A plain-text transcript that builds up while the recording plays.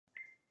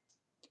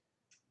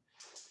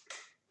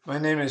My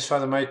name is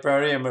Father Mike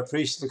Barry. I'm a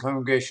priest of the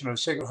Congregation of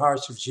Sacred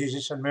Hearts of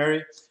Jesus and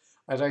Mary.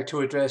 I'd like to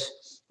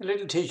address a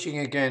little teaching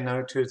again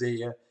now to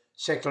the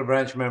secular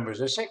branch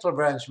members. A secular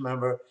branch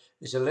member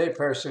is a lay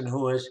person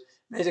who has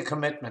made a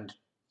commitment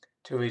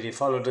to really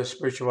follow the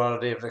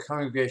spirituality of the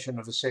Congregation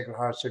of the Sacred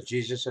Hearts of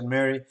Jesus and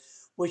Mary,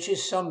 which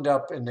is summed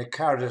up in the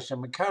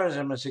charism. A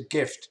charism is a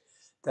gift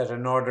that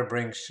an order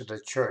brings to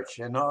the church.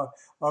 And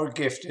our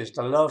gift is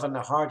the love and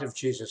the heart of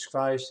Jesus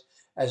Christ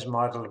as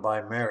modeled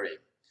by Mary.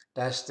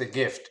 That's the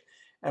gift.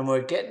 And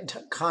we get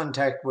into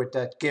contact with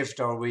that gift,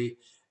 or we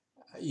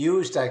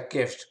use that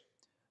gift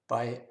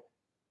by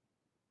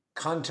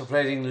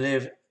contemplating,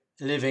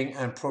 living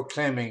and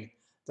proclaiming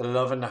the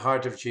love and the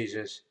heart of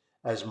Jesus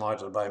as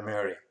modeled by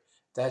Mary.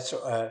 That's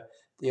the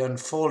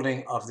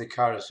unfolding of the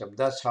charism.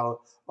 That's how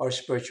our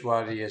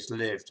spirituality is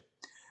lived.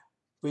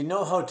 We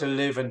know how to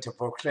live and to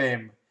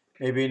proclaim,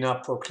 maybe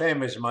not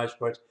proclaim as much,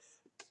 but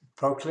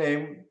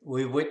proclaim,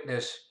 we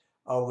witness,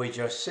 or we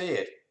just say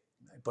it.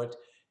 But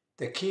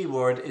the key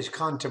word is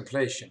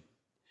contemplation.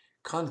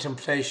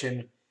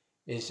 Contemplation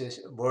is this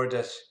word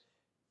that's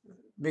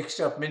mixed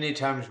up many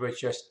times with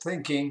just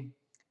thinking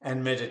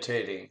and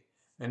meditating,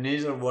 and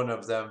neither one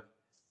of them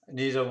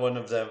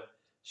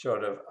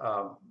sort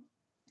of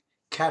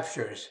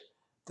captures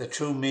the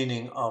true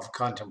meaning of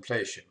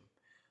contemplation.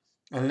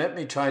 And let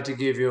me try to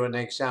give you an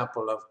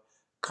example of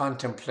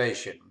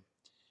contemplation.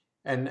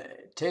 And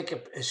take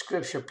a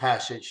scripture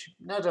passage,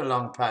 not a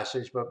long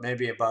passage, but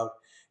maybe about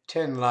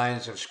 10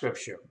 lines of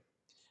scripture,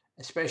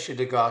 especially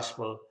the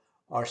Gospel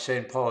or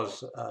St.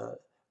 Paul's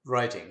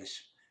writings,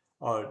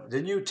 or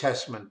the New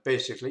Testament,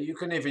 basically. You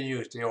can even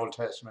use the Old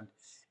Testament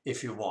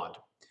if you want.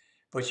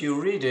 But you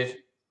read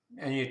it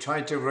and you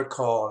try to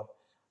recall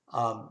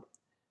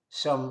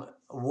some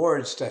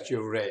words that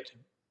you read.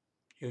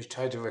 You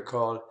try to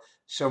recall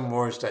some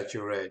words that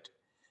you read.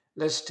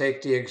 Let's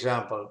take the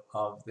example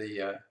of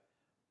the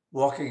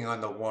walking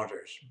on the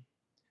waters,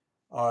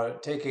 or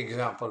take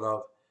example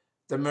of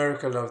the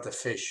miracle of the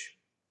fish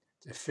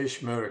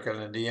miracle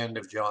in the end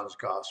of John's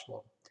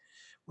Gospel,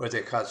 where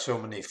they caught so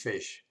many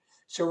fish.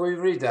 So we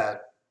read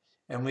that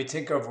and we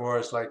think of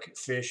words like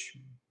fish,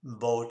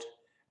 boat,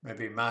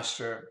 maybe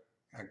master,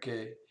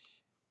 okay,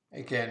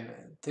 again,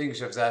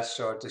 things of that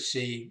sort, the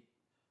sea,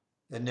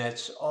 the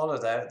nets, all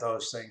of that,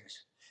 those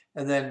things.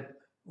 And then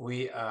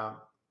we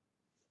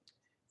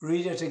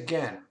read it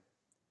again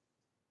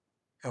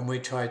and we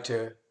try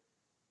to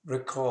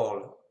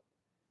recall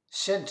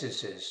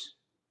sentences,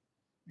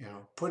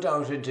 put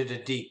out into the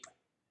deep.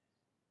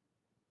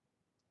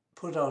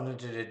 Put out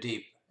into the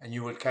deep and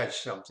you will catch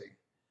something.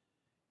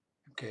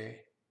 Okay.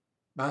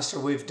 Master,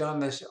 we've done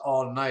this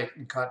all night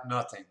and caught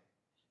nothing.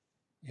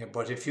 Yeah,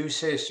 but if you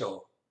say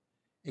so,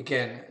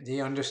 again,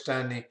 the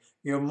understanding,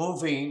 you're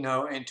moving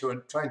now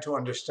into trying to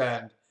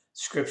understand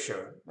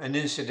Scripture. And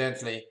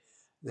incidentally,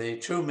 the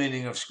true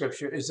meaning of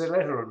Scripture is the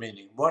literal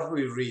meaning, what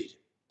we read.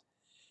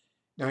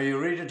 Now you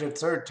read it a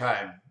third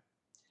time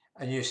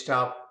and you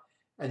stop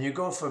and you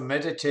go from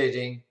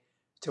meditating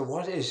to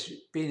what is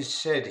being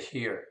said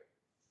here.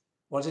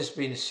 What is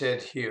being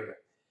said here?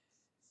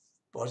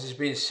 What is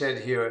being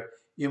said here?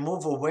 You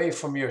move away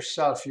from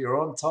yourself, your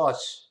own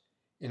thoughts,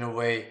 in a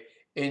way,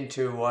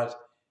 into what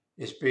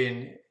is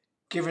being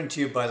given to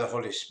you by the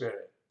Holy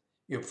Spirit.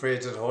 You pray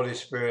to the Holy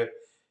Spirit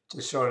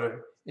to sort of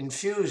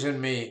infuse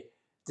in me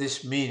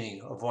this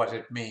meaning of what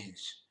it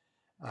means,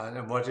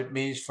 and what it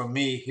means for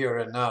me here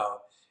and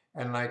now.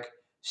 And like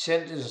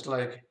sentences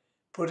like,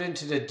 put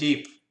into the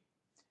deep.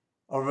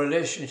 Our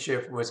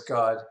relationship with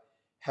God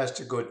has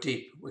to go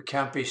deep. We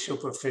can't be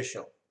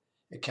superficial.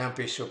 It can't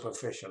be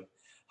superficial.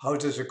 How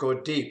does it go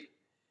deep?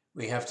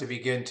 We have to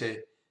begin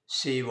to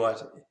see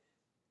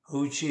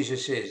who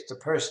Jesus is, the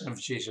person of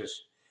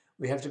Jesus.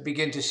 We have to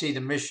begin to see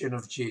the mission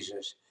of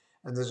Jesus.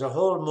 And there's a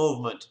whole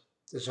movement.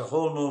 There's a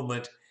whole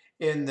movement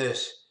in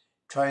this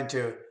trying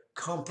to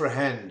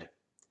comprehend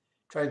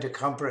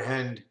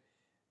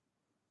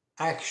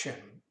action,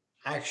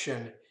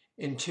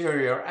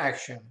 interior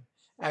action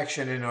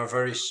in our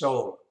very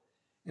soul,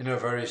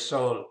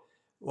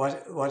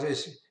 what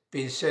is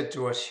being said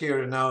to us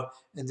here and now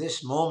in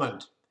this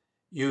moment,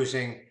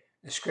 using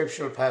a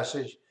scriptural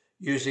passage,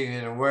 using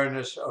an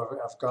awareness of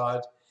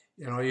God,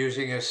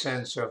 using a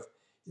sense of,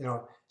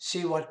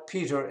 see what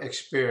Peter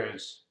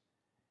experienced,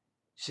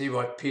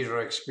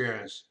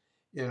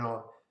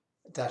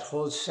 that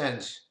whole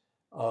sense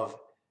of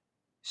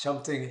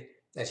something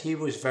that he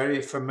was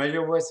very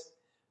familiar with,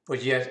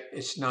 but yet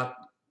it's not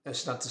the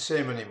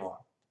same anymore.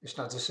 It's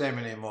not the same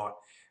anymore.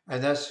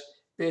 And that's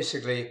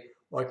basically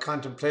what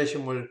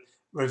contemplation will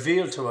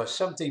reveal to us,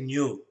 something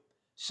new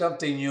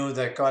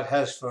that God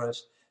has for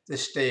us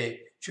this day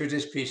through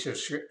this piece of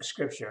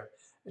scripture,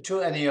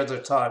 through any other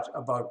thought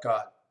about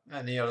God,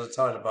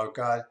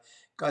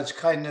 God's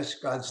kindness,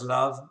 God's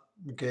love,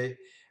 okay,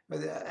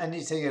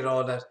 anything at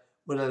all that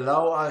will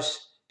allow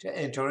us to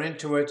enter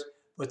into it,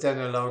 but then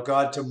allow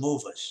God to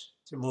move us.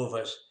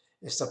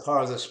 It's the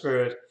power of the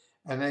Spirit.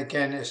 And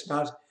again, it's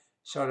not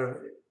sort of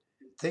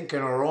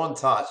thinking our own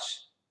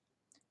thoughts.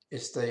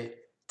 It's the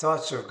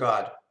thoughts of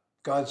God.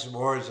 God's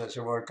words, as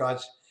it were,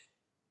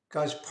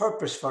 God's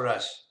purpose for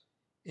us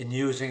in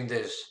using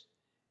this.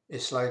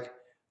 It's like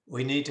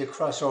we need to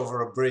cross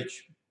over a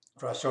bridge,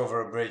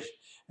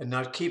 and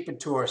not keep it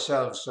to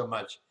ourselves so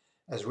much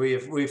as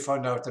we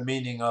found out the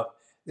meaning of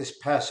this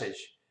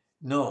passage.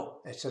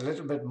 No, it's a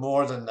little bit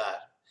more than that.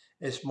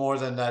 It's more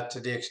than that, to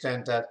the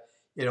extent that,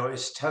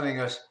 it's telling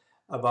us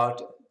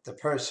about the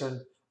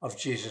person of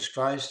Jesus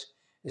Christ.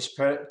 It's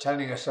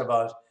telling us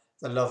about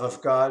the love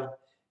of God.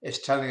 It's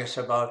telling us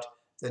about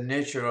the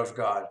nature of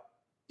God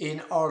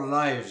in our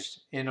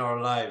lives,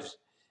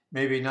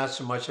 Maybe not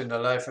so much in the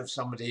life of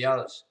somebody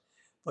else,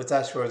 but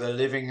that's where the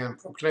living and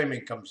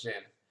proclaiming comes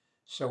in.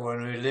 So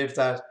when we live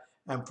that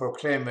and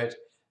proclaim it,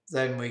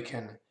 then we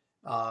can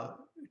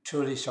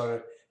truly sort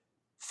of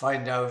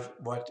find out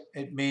what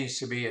it means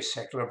to be a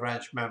secular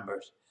branch member,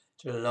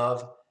 to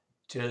love,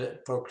 to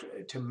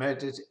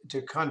meditate,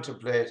 to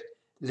contemplate,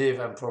 live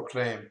and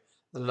proclaim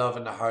the love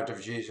in the heart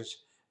of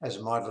Jesus as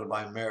modeled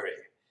by Mary.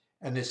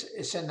 And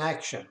it's an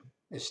action.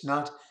 It's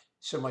not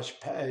so much,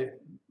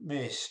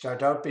 may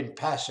start out being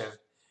passive.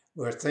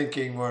 We're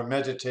thinking, we're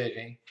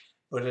meditating,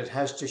 but it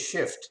has to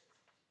shift,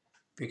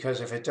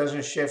 because if it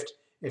doesn't shift,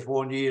 it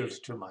won't yield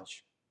too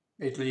much.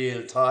 It'll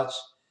yield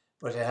thoughts,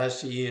 but it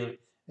has to yield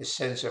a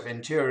sense of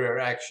interior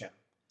action.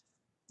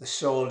 The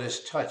soul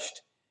is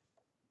touched.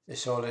 The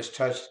soul is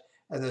touched,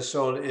 and the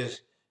soul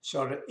is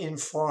sort of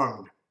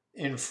informed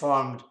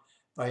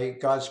by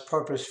God's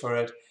purpose for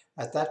it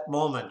at that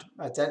moment,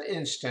 at that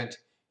instant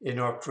in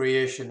our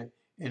creation,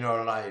 in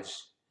our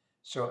lives.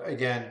 So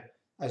again,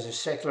 as a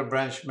secular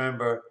branch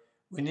member,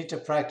 we need to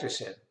practice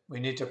it. We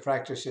need to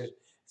practice it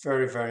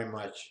very, very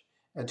much.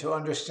 And to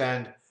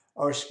understand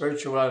our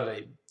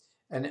spirituality,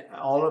 and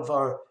all of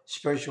our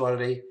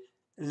spirituality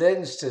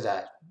lends to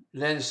that,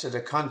 lends to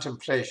the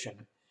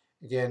contemplation.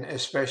 Again,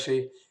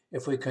 especially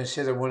if we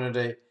consider one of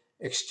the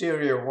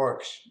exterior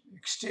works,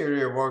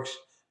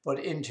 but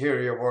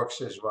interior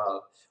works as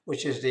well,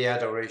 which is the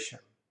adoration.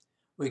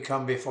 We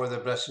come before the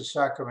Blessed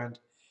Sacrament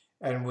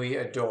and we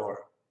adore.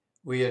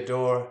 We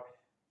adore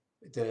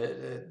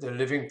the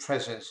living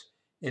presence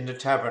in the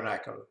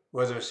tabernacle,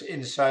 whether it's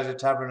inside the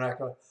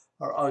tabernacle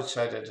or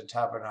outside of the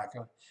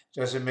tabernacle,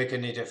 doesn't make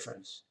any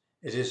difference.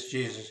 It is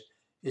Jesus.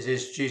 It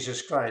is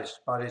Jesus Christ,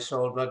 body,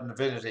 soul, blood, and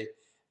divinity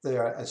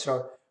there. And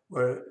so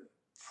we're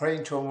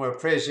praying to him, we're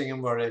praising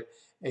him, we're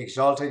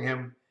exalting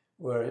him,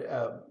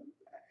 we're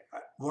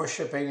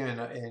worshipping in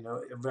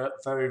a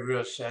very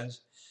real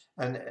sense.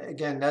 And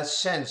again, that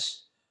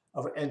sense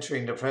of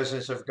entering the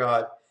presence of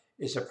God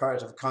is a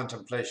part of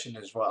contemplation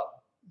as well.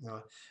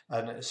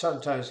 And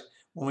sometimes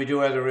when we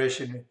do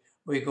adoration,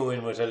 we go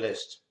in with a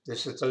list.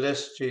 This is the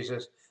list,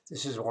 Jesus.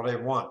 This is what I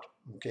want.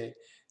 Okay,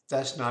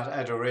 that's not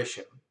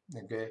adoration.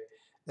 Okay,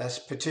 that's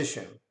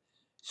petition.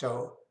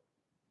 So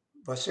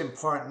what's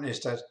important is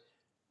that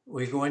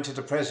we go into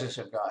the presence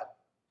of God.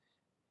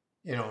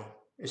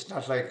 It's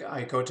not like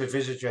I go to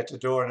visit you at the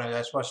door and I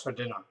ask what's for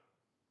dinner.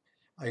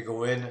 I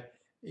go in,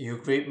 you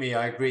greet me,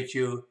 I greet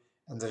you,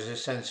 and there's a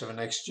sense of an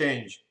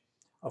exchange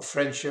of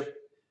friendship,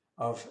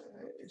 of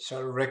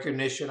sort of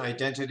recognition,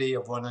 identity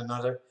of one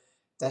another.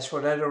 That's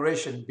what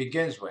adoration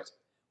begins with.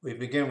 We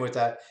begin with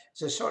that.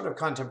 It's a sort of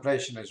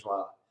contemplation as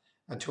well.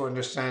 And to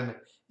understand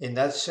in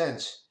that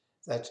sense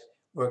that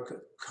we're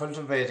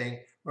cultivating,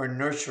 we're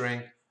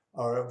nurturing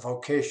our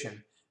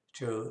vocation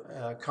to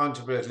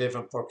contemplate, live,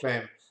 and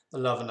proclaim the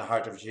love in the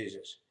heart of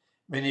Jesus.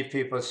 Many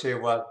people say,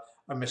 well,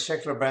 I'm a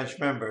secular branch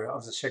member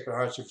of the Sacred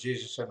Hearts of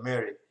Jesus and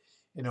Mary,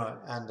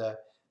 and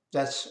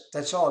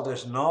that's all.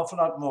 There's an awful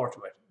lot more to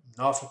it.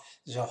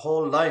 There's a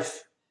whole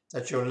life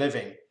that you're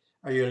living.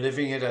 Are you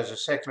living it as a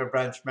secular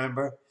branch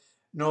member?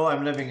 No,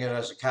 I'm living it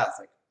as a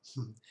Catholic.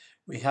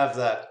 We have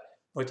that.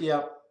 But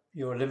yeah,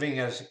 you're living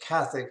as a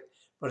Catholic,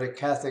 but a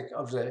Catholic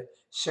of the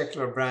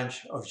secular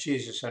branch of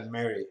Jesus and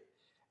Mary.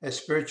 As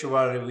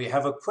spirituality, we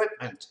have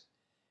equipment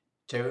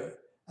to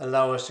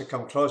allow us to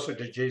come closer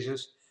to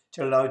Jesus,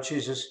 to allow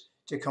Jesus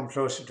to come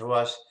closer to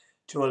us,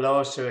 to allow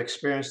us to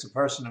experience the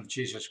person of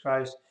Jesus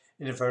Christ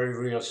in a very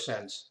real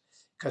sense.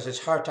 Because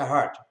it's heart to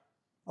heart,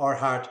 our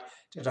heart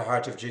to the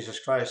heart of Jesus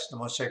Christ, the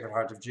most sacred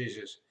heart of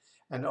Jesus,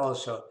 and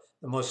also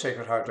the most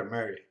sacred heart of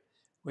Mary.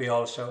 We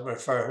also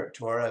refer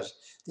to her as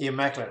the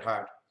Immaculate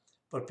Heart,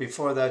 but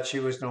before that she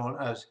was known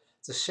as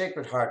the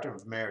Sacred Heart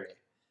of Mary,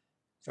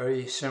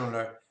 very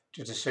similar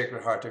to the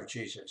Sacred Heart of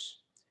Jesus.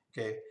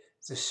 Okay,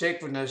 the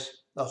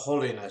sacredness, the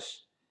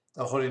holiness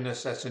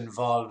that's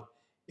involved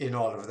in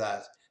all of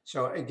that.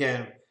 So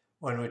again,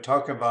 when we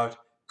talk about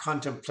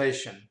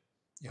contemplation,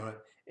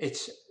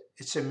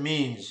 it's a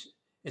means,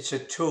 it's a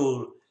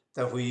tool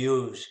that we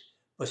use,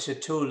 but it's a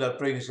tool that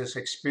brings us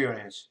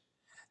experience.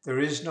 There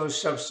is no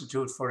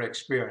substitute for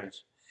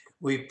experience.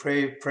 We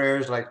pray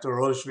prayers like the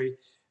Rosary,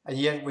 and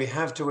yet we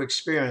have to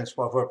experience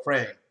what we're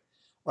praying.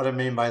 What I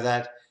mean by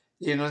that,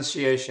 the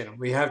Annunciation,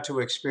 we have to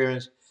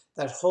experience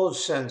that whole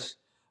sense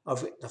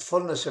of the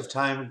fullness of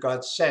time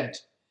God sent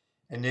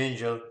an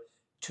angel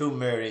to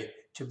Mary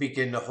to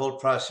begin the whole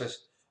process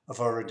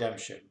of our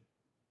redemption.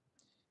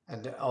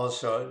 And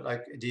also,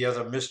 like the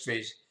other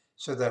mysteries,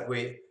 so that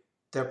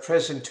they're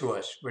present to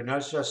us. We're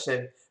not just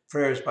saying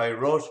prayers by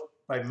rote,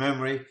 by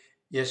memory.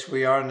 Yes,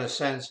 we are in a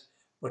sense,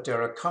 but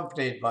they're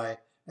accompanied by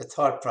a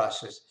thought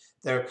process.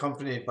 They're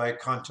accompanied by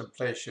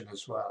contemplation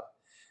as well.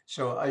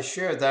 So I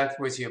share that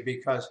with you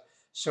because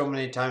so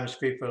many times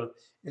people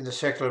in the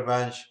secular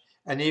branch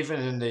and even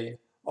in the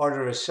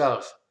order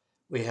itself,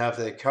 we have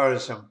the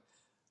charism.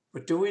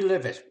 But do we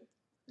live it?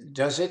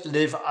 Does it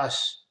live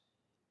us?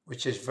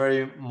 Which is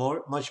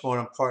much more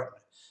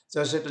important.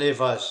 Does it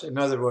live us? In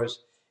other words,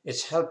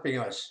 it's helping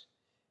us.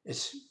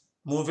 It's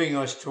moving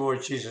us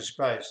towards Jesus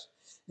Christ.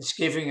 It's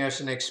giving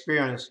us an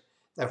experience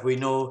that we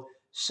know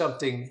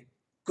something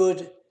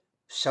good,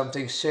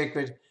 something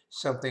sacred,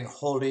 something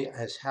holy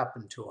has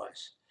happened to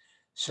us.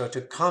 So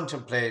to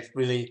contemplate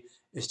really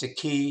is the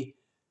key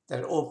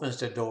that opens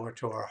the door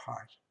to our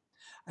heart.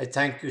 I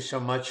thank you so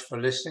much for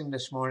listening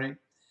this morning.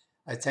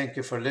 I thank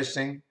you for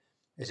listening.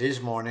 It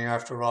is morning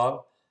after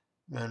all.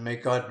 And may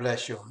God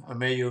bless you. And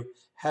may you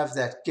have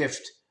that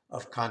gift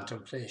of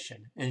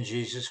contemplation. In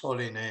Jesus'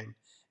 holy name,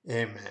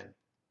 amen.